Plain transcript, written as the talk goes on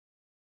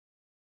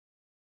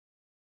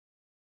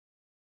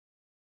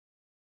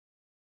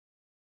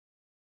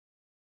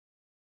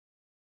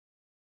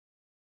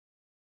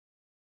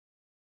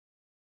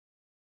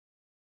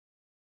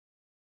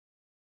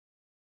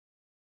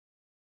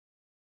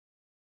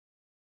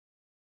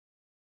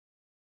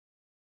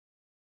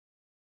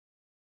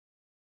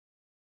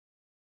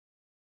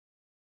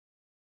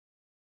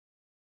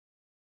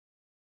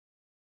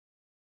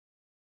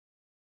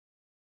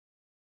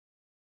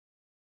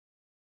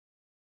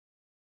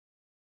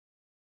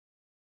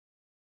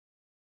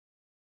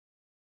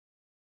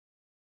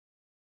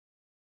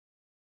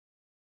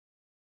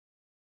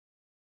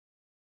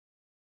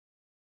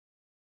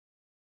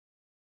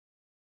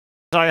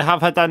I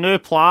have had a new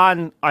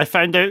plan. I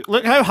found out,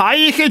 look how high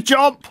you can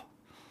jump!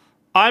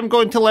 I'm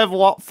going to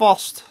level up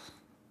first.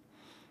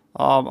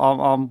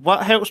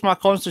 What helps my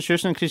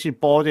constitution? Increases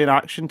body and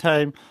action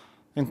time.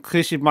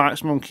 Increases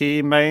maximum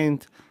key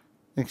mind.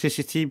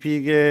 Increases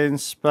TP gain.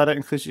 Spirit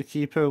increases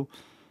key pool.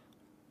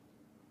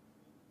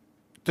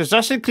 Does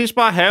this increase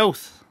my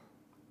health?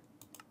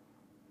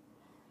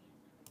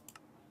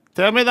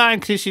 Tell me that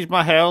increases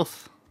my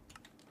health.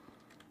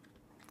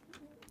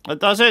 It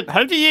doesn't.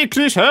 How do you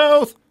increase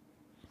health?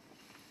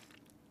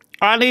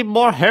 I need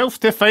more health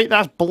to fight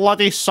this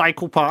bloody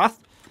psychopath.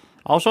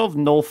 I also have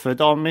no food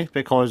on me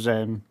because,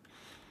 yeah,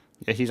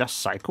 he's a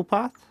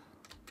psychopath.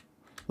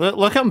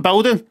 Look at him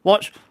building.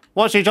 Watch,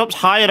 he jumps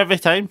higher every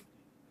time.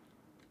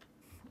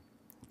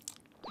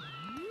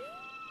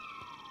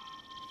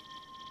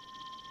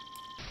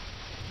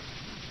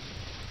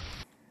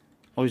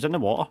 Oh, he's in the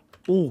water.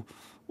 Oh,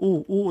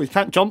 he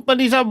can't jump when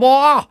he's in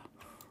water.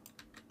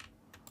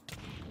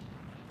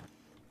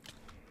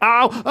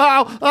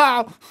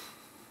 Ow!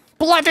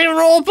 Bloody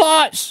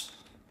robots!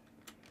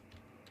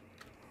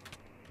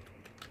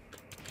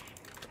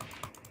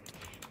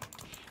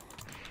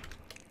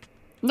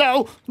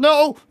 No!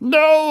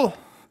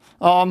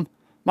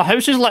 My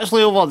house is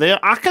literally over there.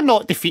 I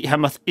cannot defeat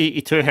him with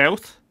 82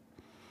 health.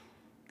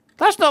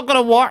 That's not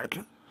gonna work.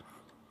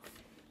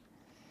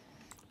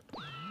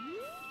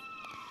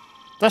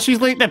 This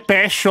is like the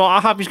best shot I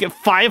have. He's got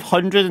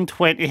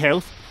 520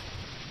 health.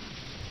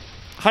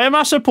 How am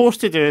I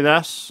supposed to do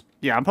this?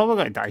 Yeah, I'm probably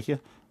gonna die here.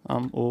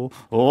 Oh.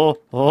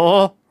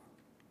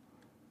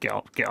 Get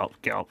up.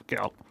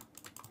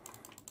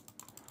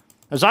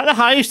 Is that the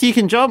highest he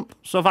can jump?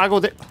 So if I go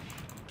there...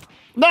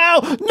 No!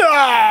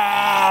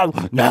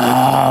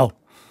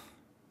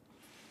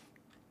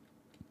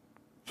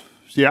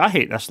 Yeah, I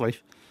hate this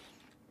life.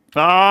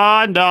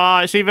 Ah, no,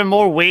 it's even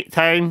more wait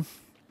time.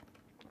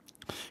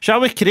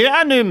 Shall we create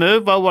a new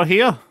move while we're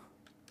here?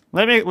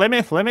 Let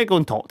me go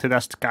and talk to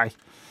this guy.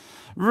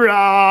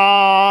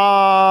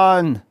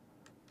 Run!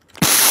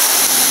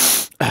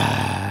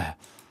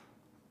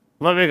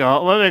 What we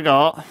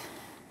got?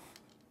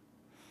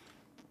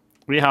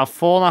 We have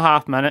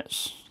 4.5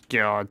 minutes.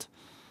 God.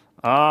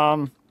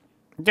 Yeah,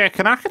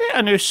 can I create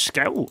a new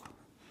skill?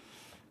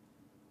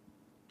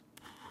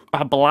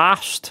 A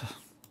blast.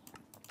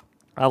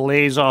 A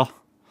laser.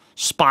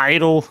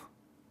 Spiral.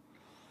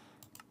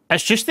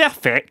 It's just the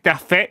effect. The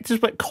effect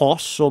is what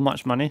costs so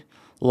much money.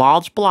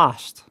 Large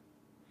blast.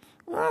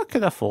 I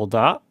could afford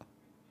that.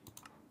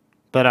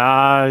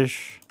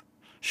 Barrage.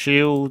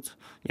 Shield.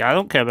 Yeah, I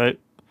don't care about...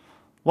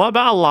 What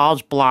about a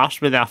large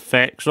blast with the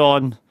effects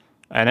on?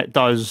 And it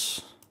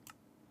does...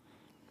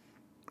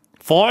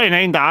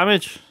 49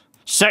 damage.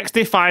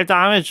 65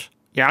 damage.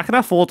 Yeah, I can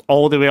afford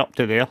all the way up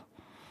to there.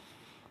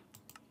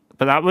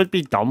 But that would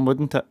be dumb,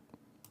 wouldn't it?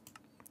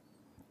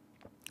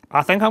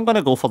 I think I'm going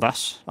to go for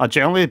this. I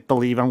generally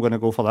believe I'm going to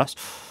go for this.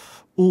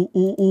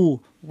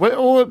 Ooh. What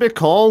will it be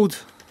called?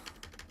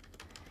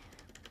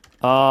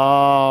 What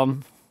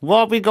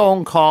are we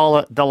going to call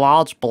it? The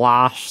large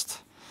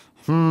blast.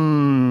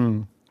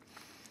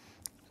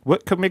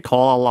 What can we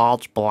call a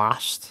large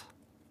blast?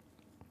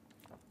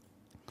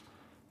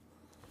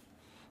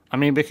 I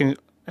mean, we can...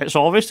 It's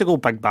obvious to go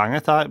big bang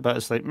attack, but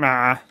it's like,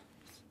 nah.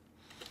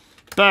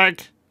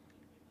 Big.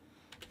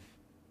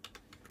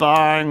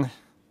 Bang.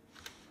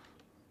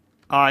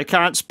 I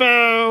can't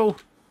spell.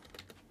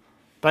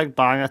 Big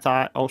bang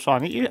attack. Also, I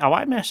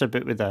want to mess a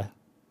bit with the...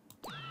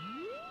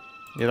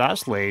 Yeah,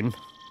 that's lame.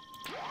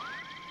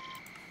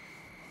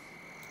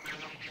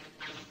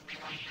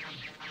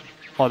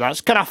 Oh,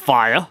 that's kind of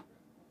fire.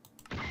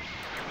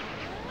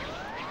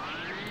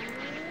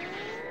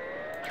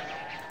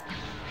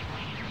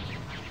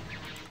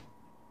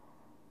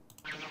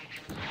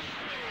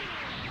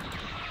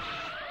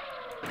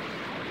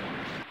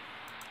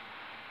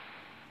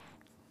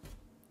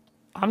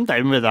 I'm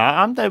down with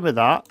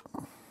that.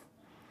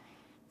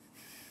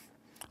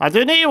 I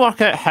do need to work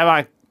out how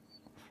I...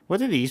 What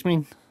do these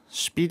mean?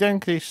 Speed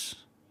increase.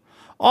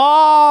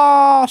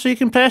 Oh, so you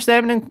can press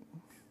them and...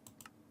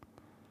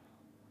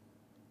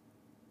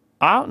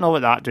 I don't know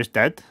what that just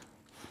did.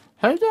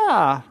 How do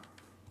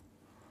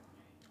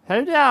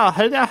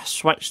I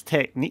switch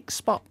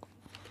techniques, but...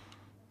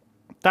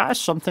 That is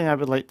something I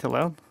would like to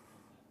learn.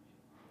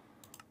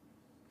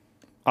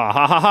 Ah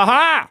ha ha ha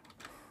ha!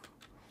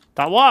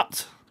 That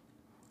worked!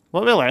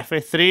 What are we left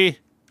with? 3.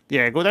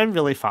 Yeah, go down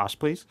really fast,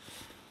 please.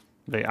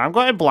 Right, I'm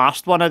going to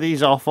blast one of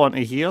these off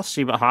onto here,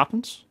 see what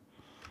happens.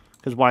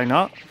 Because why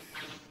not?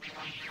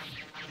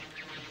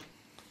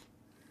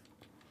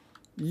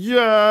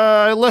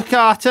 Yeah, look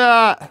at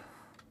it!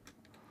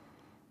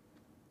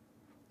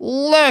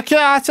 Look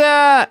at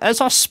it! It's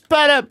a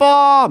spirit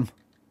bomb!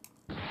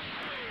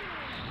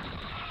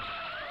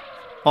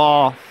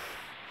 Oh.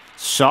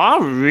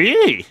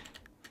 Sorry!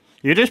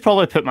 You just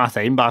probably put my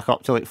time back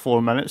up to like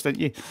 4 minutes, didn't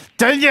you?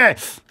 Did you?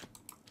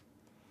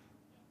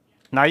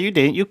 Nah, you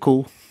didn't. You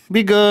cool.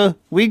 We go.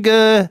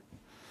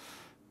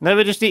 Now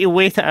we just need to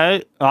wait it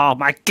out. Oh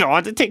my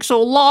god, it takes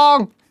so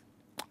long!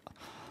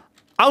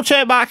 I'll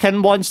check back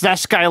in once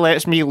this guy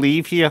lets me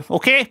leave here,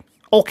 okay?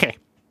 Okay.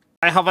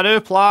 I have a new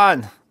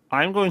plan.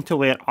 I'm going to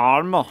wear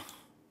armour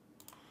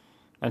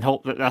and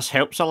hope that this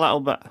helps a little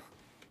bit.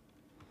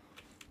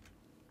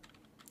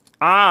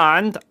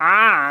 And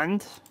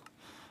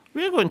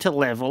we're going to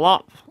level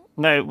up.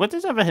 Now, what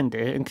does everything do?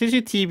 Increase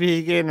your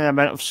TB gain and the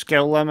amount of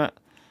skill limit.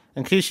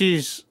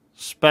 Increases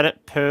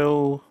spirit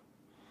pool.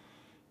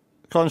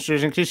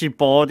 Concentration. Increases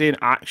body and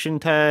action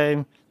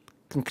time.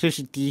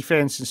 Increases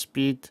defense and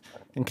speed.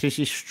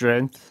 Increases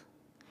strength.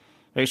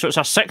 Right, so it's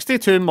a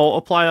 62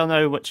 multiplier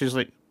now, which is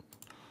like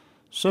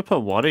super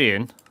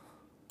worrying.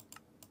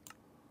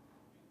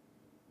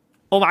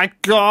 Oh my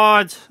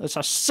god! It's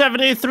a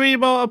 73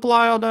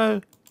 multiplier now.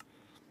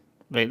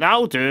 Right,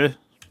 that'll do.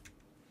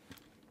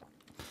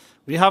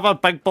 We have our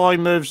big boy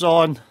moves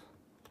on.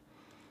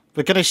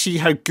 We're going to see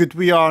how good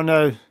we are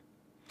now.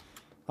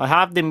 I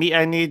have the meat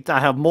I need.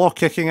 I have more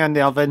cooking in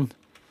the oven.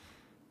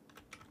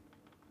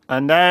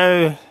 And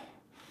now,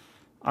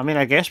 I mean,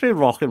 I guess we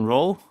rock and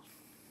roll.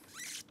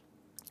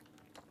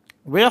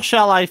 Where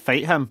shall I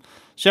fight him?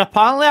 So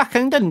apparently I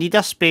kind of need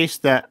a space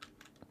that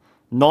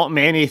not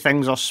many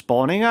things are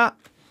spawning at.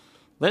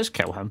 Let's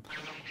kill him.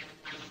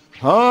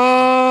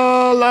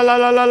 Oh, la la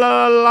la la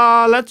la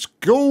la, let's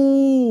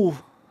go.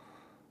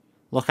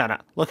 Look at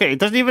it. Look at it. He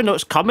doesn't even know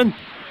it's coming.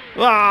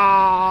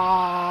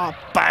 Ah,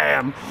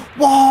 bam.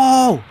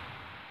 Whoa.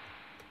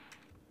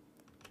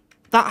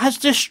 That has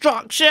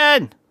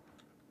destruction.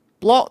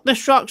 Block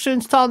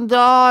destruction's turned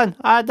on.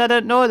 I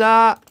didn't know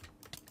that.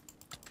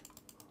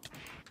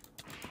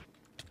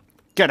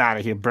 Get out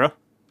of here, bro.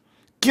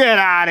 Get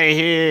out of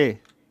here.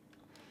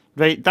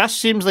 Right, this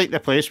seems like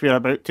the place we're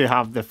about to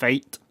have the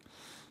fight.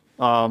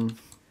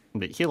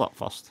 Wait, heal up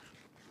first.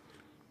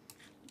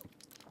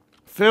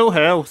 Full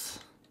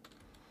health.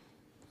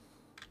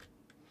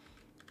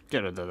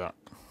 Get rid of that.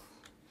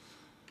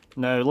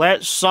 Now,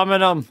 let's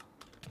summon him.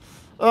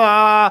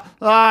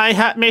 He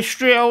hit me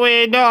straight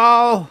away,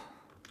 no!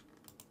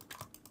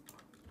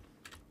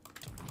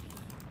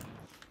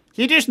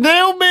 He just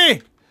nailed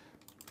me!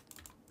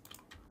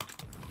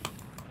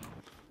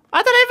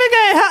 I didn't even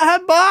get hit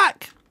him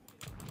back!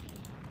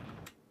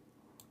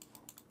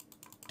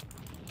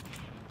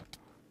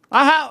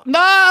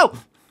 No!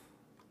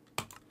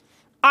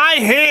 I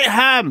hate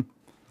him!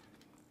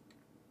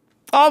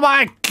 Oh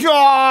my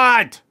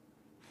god!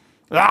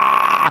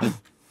 Ah!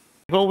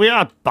 Well, we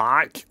are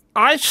back.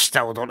 I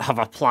still don't have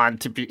a plan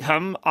to beat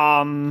him.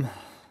 I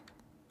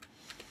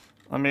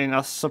mean,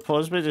 I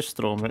suppose we just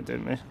throw him,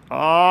 didn't we?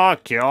 Oh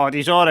god,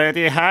 he's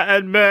already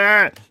hitting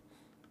me!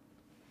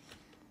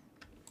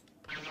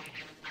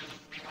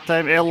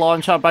 Time to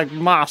launch a big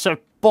massive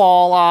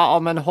ball at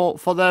him and hope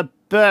for the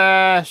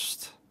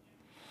best.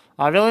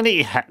 I really need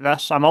to hit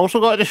this. I'm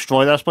also going to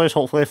destroy this place.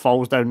 Hopefully it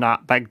falls down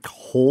that big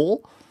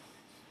hole.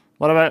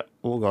 What about...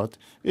 Oh god.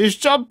 He's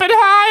jumping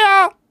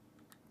higher!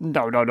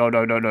 No, no, no,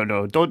 no, no, no,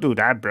 no. Don't do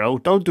that, bro.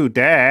 Don't do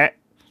that.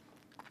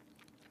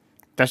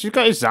 This has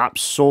got to zap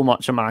so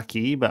much of my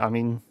key, but I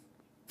mean...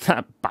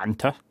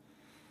 Banter.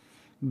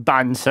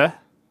 Banter.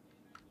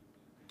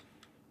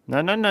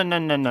 No, no, no, no,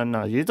 no, no,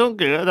 no. You don't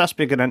get out of this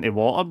by getting into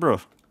water, bro.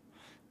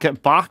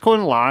 Get back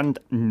on land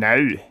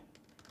now.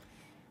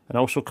 And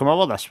also come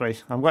over this way.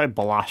 I'm going to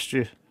blast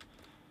you.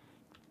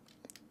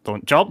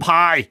 Don't jump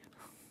high.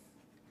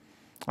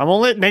 I'm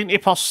only at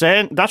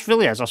 90%. That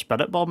really is a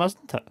spirit bomb,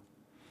 isn't it?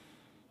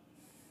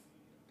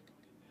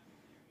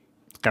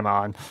 Come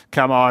on.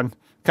 Come on.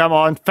 Come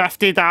on.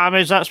 50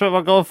 damage. That's what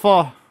we're going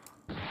for.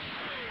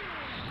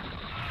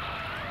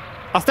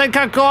 I think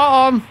I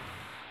got him.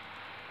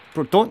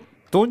 Bro,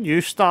 don't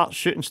you start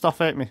shooting stuff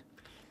at me.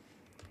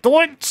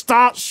 Don't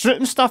start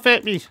shooting stuff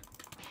at me.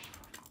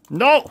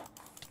 No.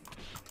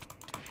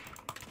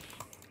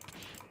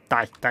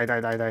 Die, die,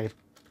 die, die, die.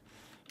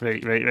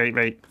 Right, right, right,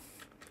 right.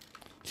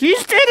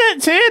 He's dead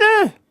it,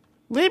 Tara!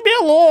 Leave me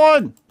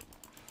alone!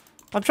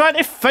 I'm trying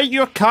to fight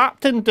your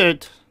captain,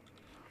 dude.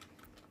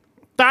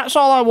 That's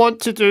all I want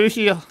to do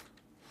here.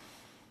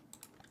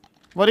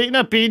 We're eating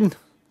a bean.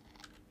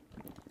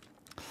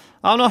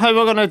 I don't know how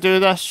we're gonna do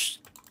this.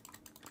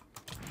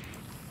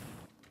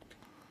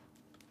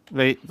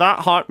 Right, that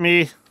hurt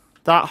me.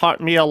 That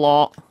hurt me a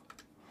lot.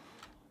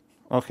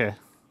 Okay.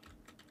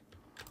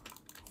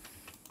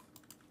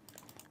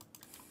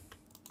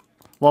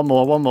 One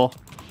more, one more.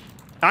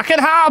 I can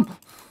have him!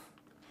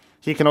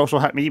 He can also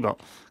hit me,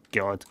 but...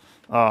 God.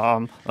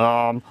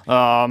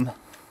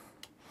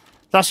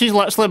 This is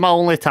literally my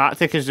only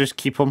tactic, is just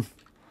keep him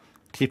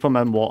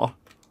in water.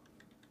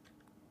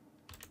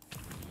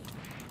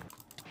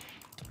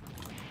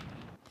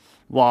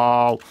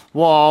 Wow.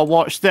 Wow,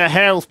 watch the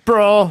health,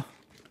 bro!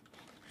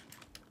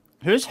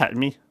 Who's hitting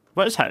me?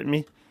 What is hitting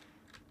me?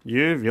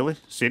 You, really?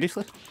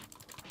 Seriously?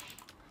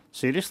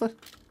 Seriously?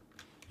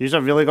 You've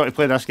really got to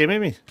play this game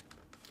with me?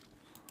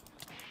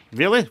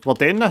 Really? We're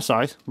doing this,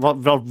 aye?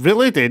 We're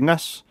really doing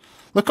this.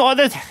 Look at all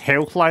the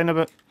health lying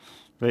about.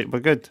 Right, we're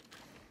good.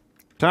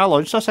 Can I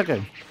launch this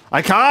again?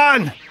 I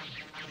can!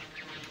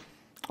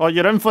 Oh,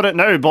 you're in for it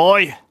now,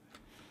 boy.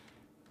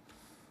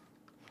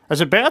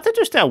 Is it better to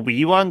just do a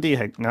wee one, do you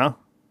think? No?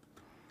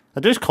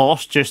 It does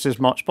cost just as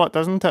much, but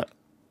doesn't it?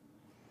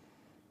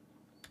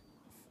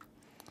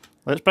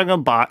 Let's bring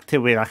him back to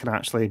where I can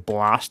actually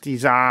blast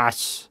his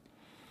ass.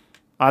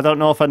 I don't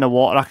know if in the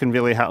water I can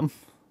really hit him.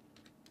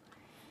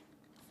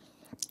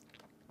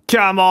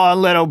 Come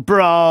on, little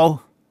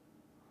bro.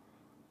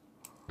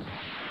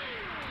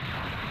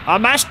 I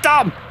missed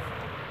him!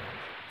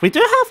 We do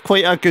have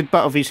quite a good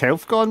bit of his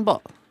health gone,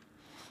 but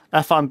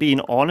if I'm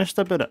being honest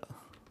about it.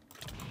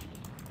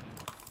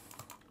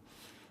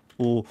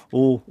 Oh,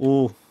 oh,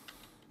 oh.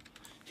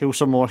 Heal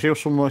some more, heal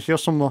some more, heal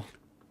some more.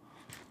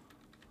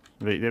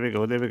 Right, there we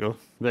go, there we go.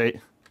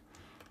 Right.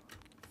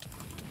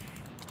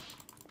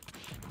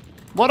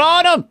 We're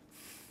on him!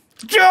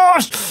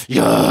 Yes!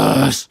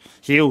 Yes!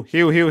 Heal,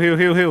 heal, heal, heal,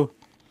 heal, heal.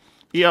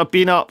 Eat a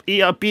bean up,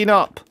 eat a bean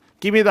up.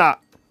 Give me that.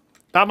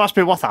 That must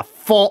be worth a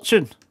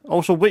fortune.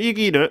 Also, what you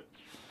get out?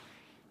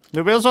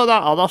 Now, where's all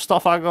that other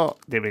stuff I got?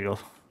 There we go.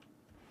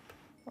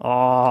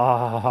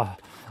 Oh,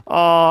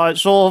 oh,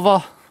 it's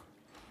over.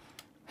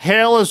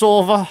 Hell is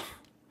over.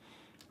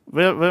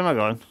 Where am I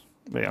going?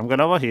 Wait, I'm going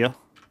over here.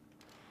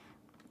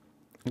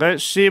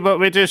 Let's see what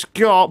we just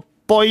got,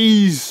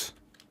 boys.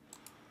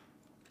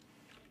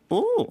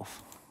 Oh.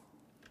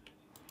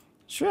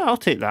 Sure, I'll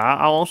take that.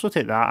 I'll also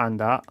take that and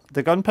that.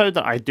 The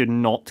gunpowder I do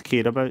not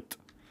care about.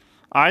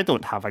 I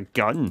don't have a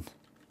gun.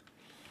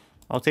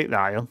 I'll take the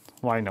iron.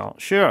 Why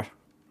not? Sure.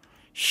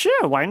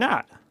 Sure, why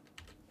not?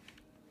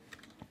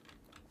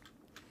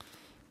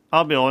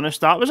 I'll be honest,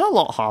 that was a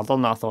lot harder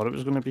than I thought it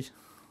was going to be.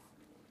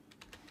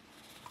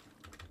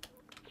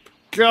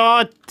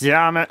 God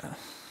damn it.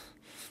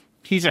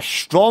 He's a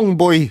strong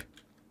boy.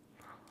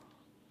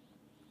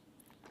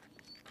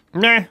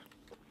 Nah.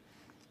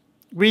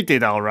 We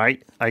did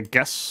alright, I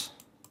guess.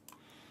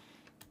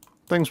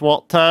 Things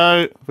worked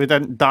out. We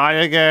didn't die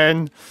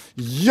again.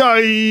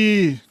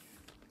 Yay!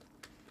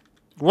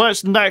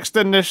 What's next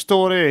in this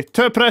story?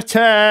 To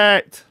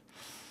protect!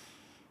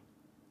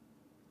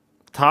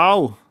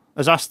 Tau.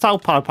 Is that Tau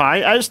Pau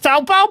Pai? It's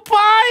Tau Pau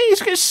Pai!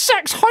 He's got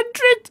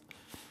 600!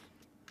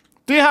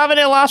 Do you have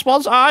any last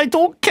words? Aye,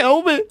 don't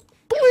kill me.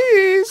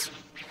 Please.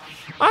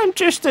 I'm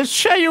just a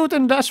child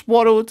in this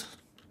world.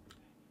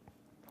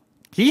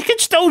 He can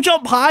still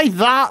jump high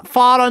that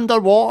far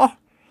underwater.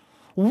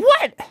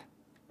 What?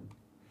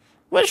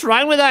 What's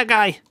wrong with that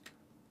guy?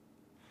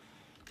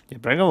 You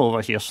bring him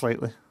over here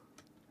slightly.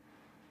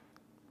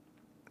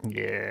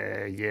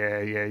 Yeah.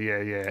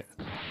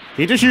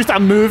 He just used a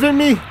move at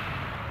me.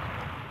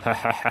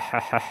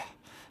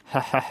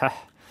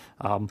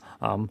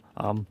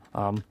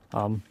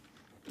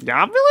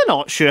 Yeah, I'm really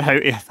not sure how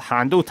to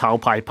handle Tau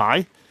Pai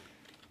Pai.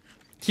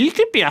 He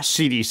could be a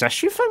serious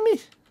issue for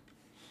me.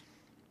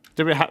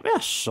 Do we hit with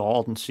a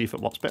sword and see if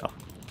it works better?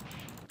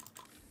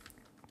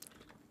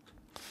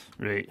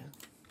 Right.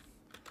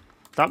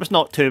 That was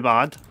not too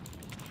bad.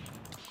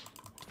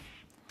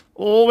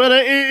 Oh, we're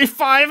at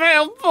 85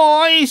 health,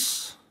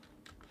 boys!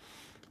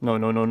 No.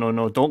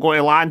 Don't go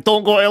to land.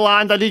 Don't go to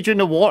land. I need you in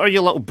the water,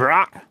 you little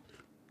brat.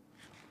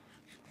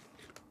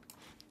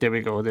 There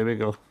we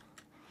go.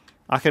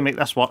 I can make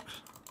this work.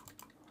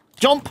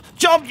 Jump!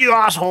 Jump, you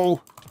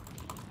asshole!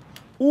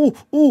 Ooh.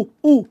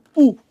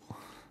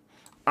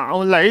 I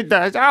don't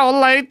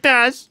like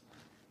this.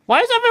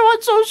 Why is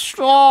everyone so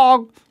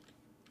strong?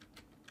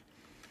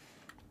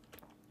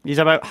 He's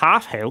about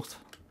half health.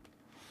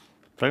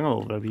 Bring him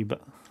over a wee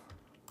bit.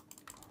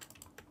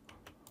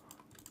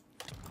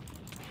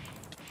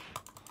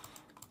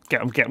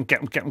 Get him.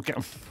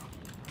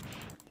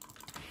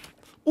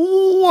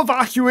 Ooh,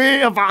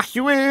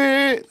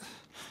 evacuate!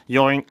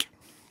 Yoink.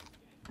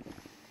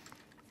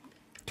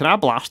 Can I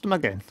blast him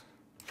again?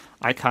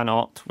 I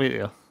cannot. Wait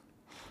there.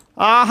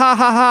 Ah ha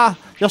ha ha!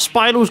 Your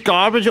spiral's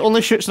garbage, it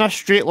only shoots in a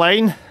straight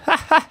line.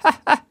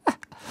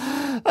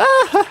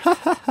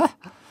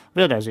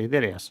 Where is he?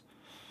 There he is.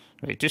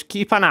 Right, just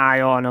keep an eye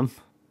on him.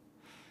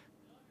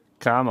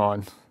 Come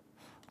on.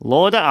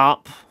 Load it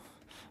up.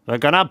 We're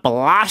gonna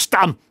blast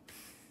him!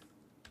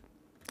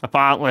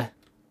 Apparently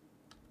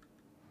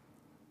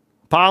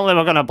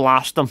we're gonna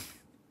blast him.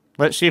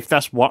 Let's see if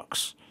this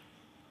works.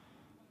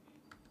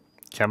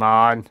 Come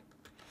on.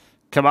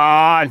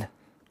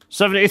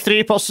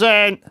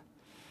 73%!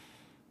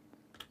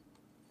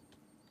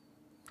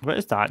 What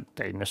is that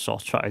dinosaur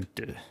trying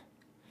to do?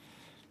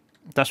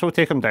 This will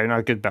take him down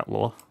a good bit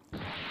lower.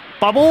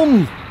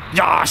 Ba-boom!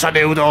 Yes, I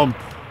nailed him!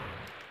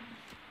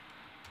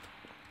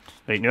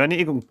 Right, now I need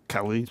to go and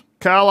kill these.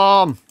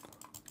 Kill him!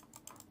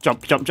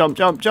 Jump!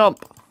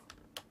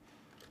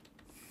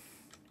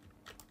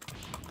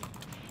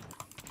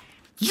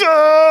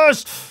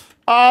 Yes!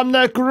 I'm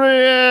the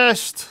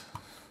greatest!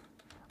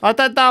 I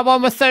did that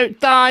one without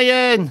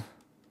dying!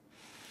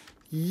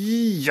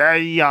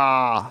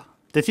 Yeah!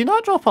 Did he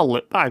not drop a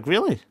loot bag,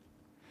 really?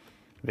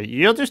 Right,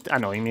 you're just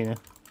annoying me now.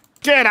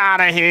 Get out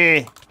of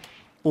here!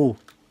 Oh.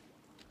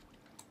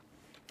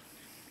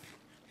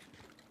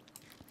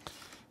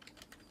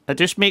 It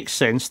just makes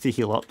sense to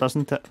heal up,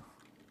 doesn't it?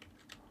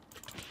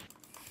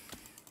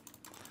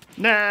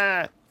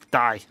 Nah!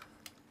 Die.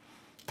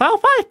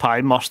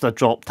 Pie must have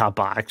dropped a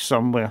bag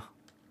somewhere.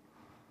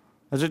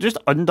 Is it just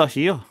under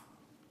here?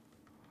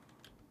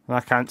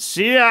 I can't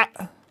see it.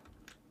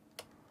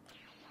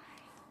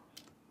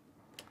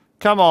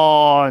 Come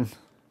on.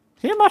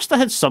 He must have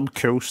had some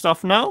cool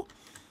stuff now.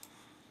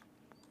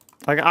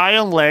 Like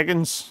iron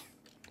leggings.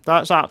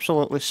 That's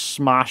absolutely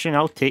smashing.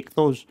 I'll take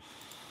those.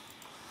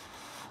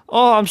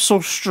 Oh, I'm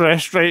so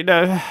stressed right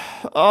now.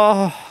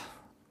 Oh.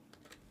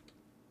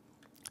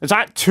 Is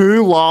that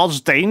 2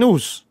 large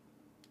dinos?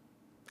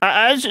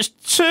 It is. It's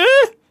 2?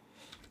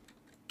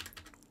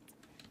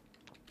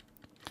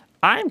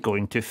 I'm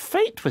going to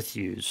fight with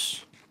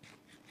yous.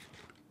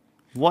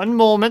 One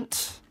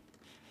moment.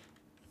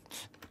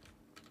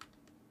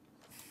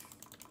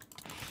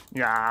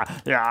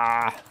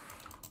 Yeah.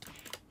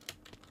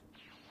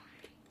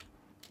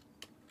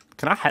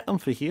 Can I hit them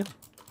from here?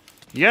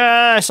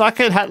 Yes, I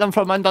can hit them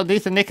from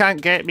underneath and they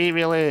can't get me,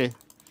 really.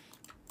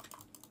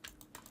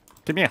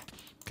 Come here.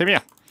 Come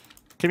here.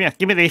 Come here.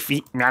 Give me their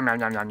feet. Nom, nom,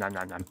 nom, nom, nom,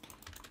 nom, nom.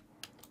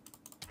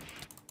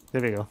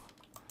 There we go.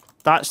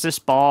 That's the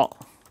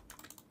spot.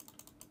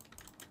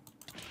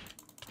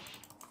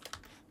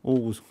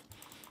 Oh.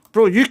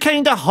 Bro, you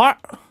kinda hurt.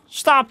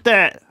 Stop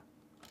that.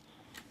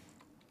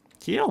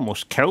 He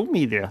almost killed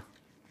me there.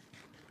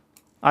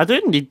 I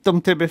don't need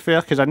them, to be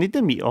fair, because I need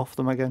the meat off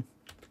them again.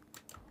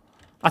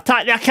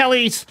 Attack the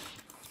Achilles!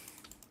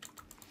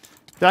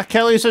 The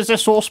Achilles is the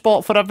sore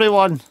spot for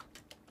everyone.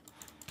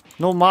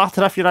 No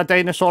matter if you're a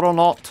dinosaur or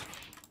not.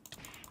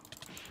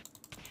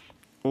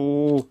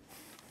 Oh.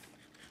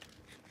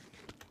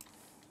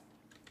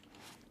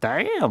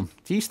 Damn.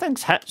 These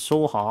things hit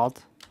so hard.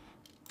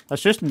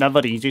 It's just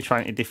never easy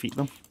trying to defeat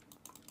them.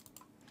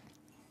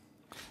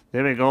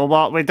 There we go,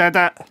 but we did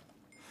it.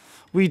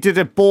 We did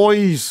it,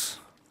 boys.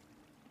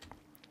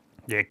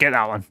 Yeah, get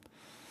that one.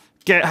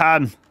 Get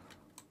him.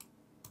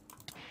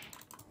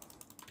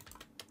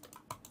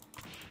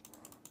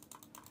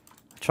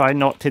 Try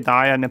not to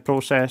die in the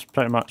process,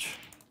 pretty much.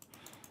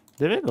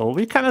 There we go.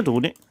 We kind of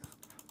doing it.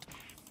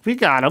 We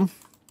got him.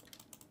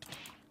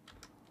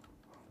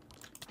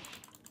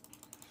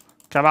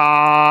 Come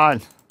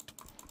on.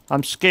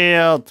 I'm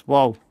scared.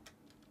 Whoa.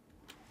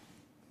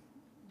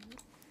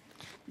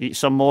 Eat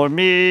some more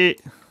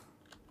meat.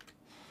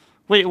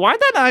 Wait, why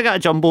didn't I get a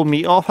jumbo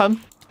meat off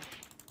him?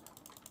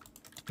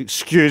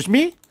 Excuse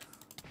me?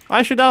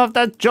 I should have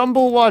that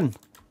jumbo one.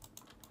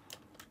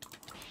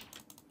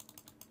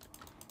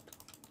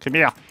 Come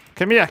here.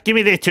 Come here. Give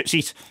me the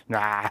tootsies.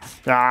 Nah.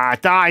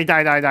 Die.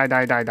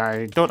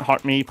 Don't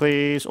hurt me,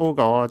 please. Oh,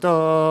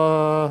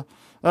 God.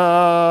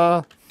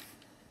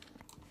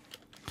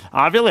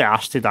 I really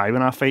ask to die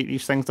when I fight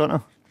these things, don't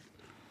I?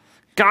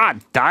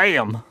 God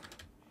damn.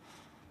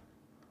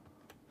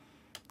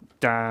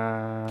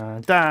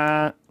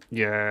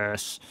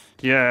 Yes.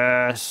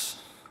 Yes.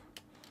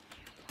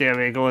 There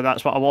we go.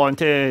 That's what I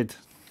wanted.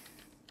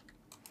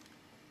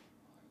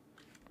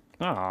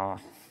 Ah.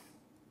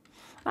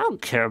 I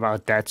don't care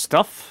about that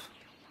stuff.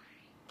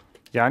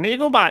 Yeah, I need to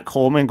go back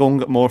home and go and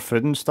get more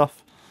food and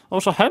stuff.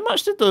 Also, how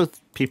much did the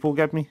people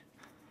give me?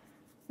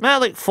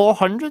 Like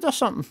 400 or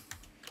something.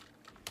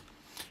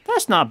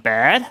 That's not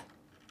bad.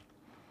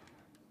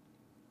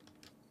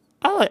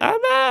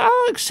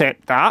 I'll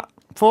accept that.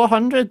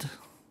 400.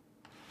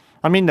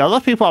 I mean, the other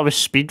people I was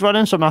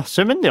speedrunning, so I'm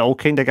assuming they all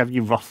kind of give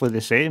you roughly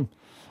the same.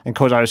 And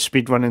because I was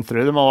speedrunning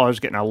through them all, I was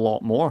getting a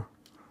lot more.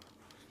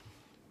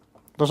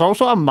 There's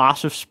also a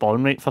massive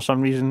spawn rate for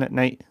some reason at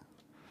night.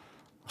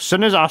 As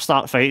soon as I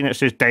start fighting, it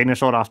says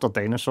dinosaur after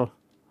dinosaur.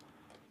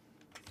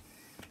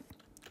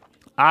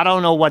 I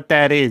don't know what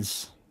that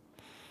is.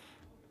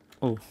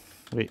 Oh,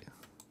 wait.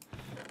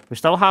 We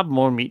still have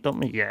more meat, don't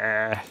we?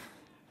 Yeah.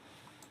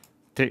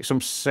 Take some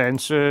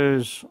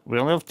sensus. We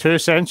only have 2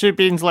 sensu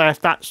beans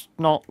left. That's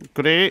not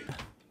great.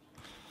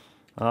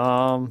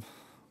 Oh,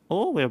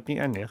 we have meat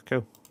in there.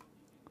 Cool.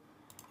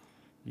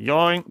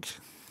 Yoink.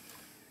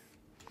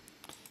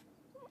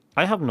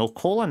 I have no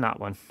coal in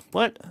that one.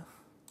 What?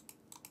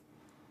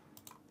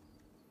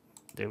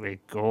 There we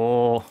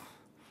go.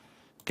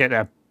 Get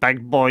a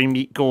big boy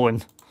meat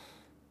going.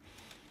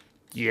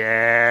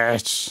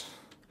 Yes.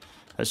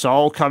 It's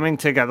all coming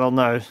together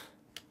now.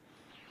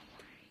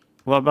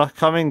 We're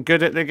becoming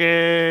good at the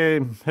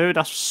game. Who'd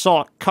have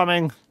saw it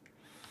coming?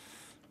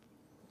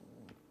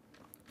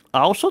 I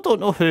also don't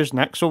know who's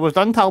next. So we've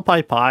done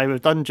Talpai Pie,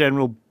 we've done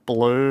General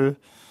Blue.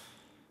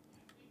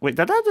 Wait,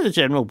 did I do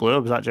General Blue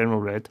or was that General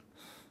Red?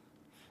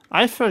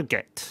 I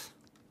forget.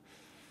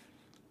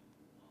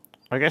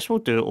 I guess we'll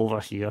do it over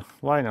here.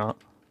 Why not?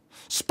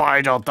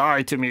 Spider,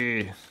 die to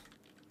me!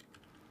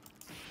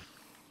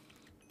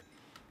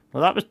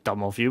 Well, that was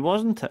dumb of you,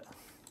 wasn't it?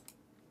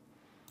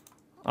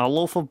 A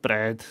loaf of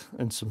bread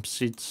and some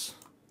seeds.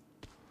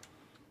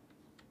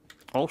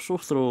 Also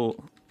throw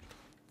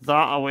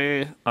that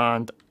away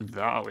and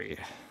that away.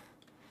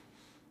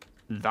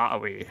 That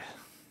away.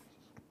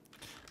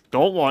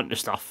 Don't want the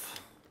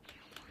stuff.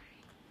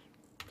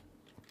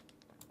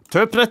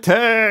 To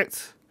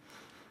protect!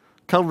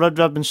 Kill Red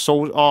Ribbon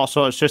Soul. Oh,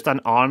 so it's just an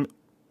arm.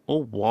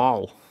 Oh,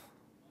 wow.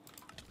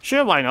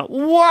 Sure, why not?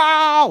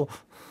 Wow!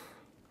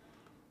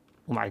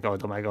 Oh my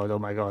god, oh my god, oh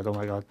my god, oh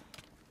my god.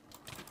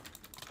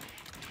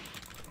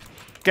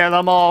 Get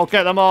them all,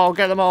 get them all,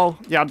 get them all.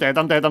 Yeah, I'm dead,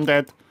 I'm dead, I'm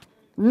dead.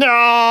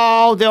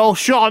 No! They all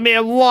shot me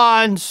at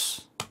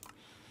once!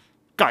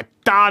 God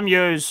damn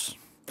yous.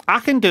 I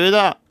can do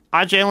that.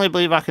 I genuinely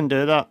believe I can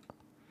do that.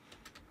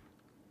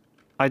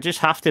 I just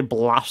have to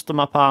blast them,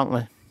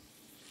 apparently.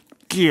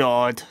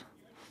 God.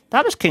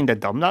 That was kind of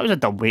dumb. That was a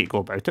dumb way to go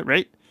about it,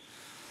 right?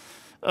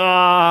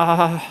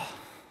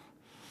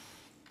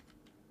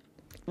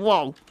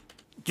 Well,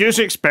 just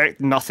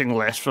expect nothing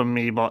less from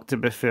me, but to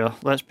be fair,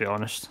 let's be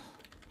honest.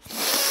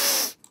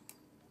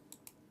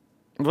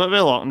 What are we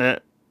looking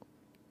at?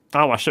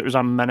 I wish it was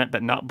a minute,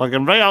 but not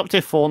bugging. Right up to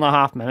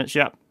 4.5 minutes.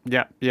 Yep,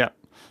 yep, yep.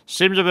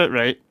 Seems about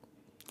right.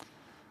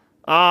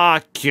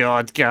 Ah,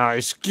 God,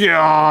 guys.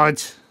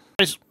 God.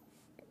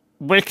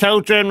 We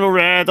killed General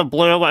Red or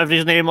Blue, whatever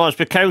his name was.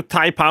 We killed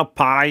Type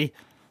Pie.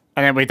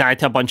 And then we died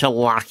to a bunch of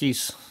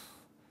lackeys.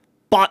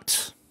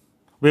 But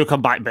we'll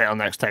come back better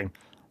next time.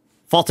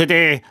 For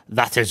today,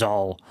 that is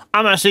all.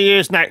 I'm going to see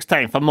you next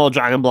time for more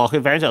Dragon Block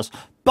Adventures.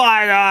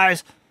 Bye,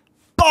 guys.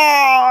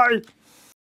 Bye.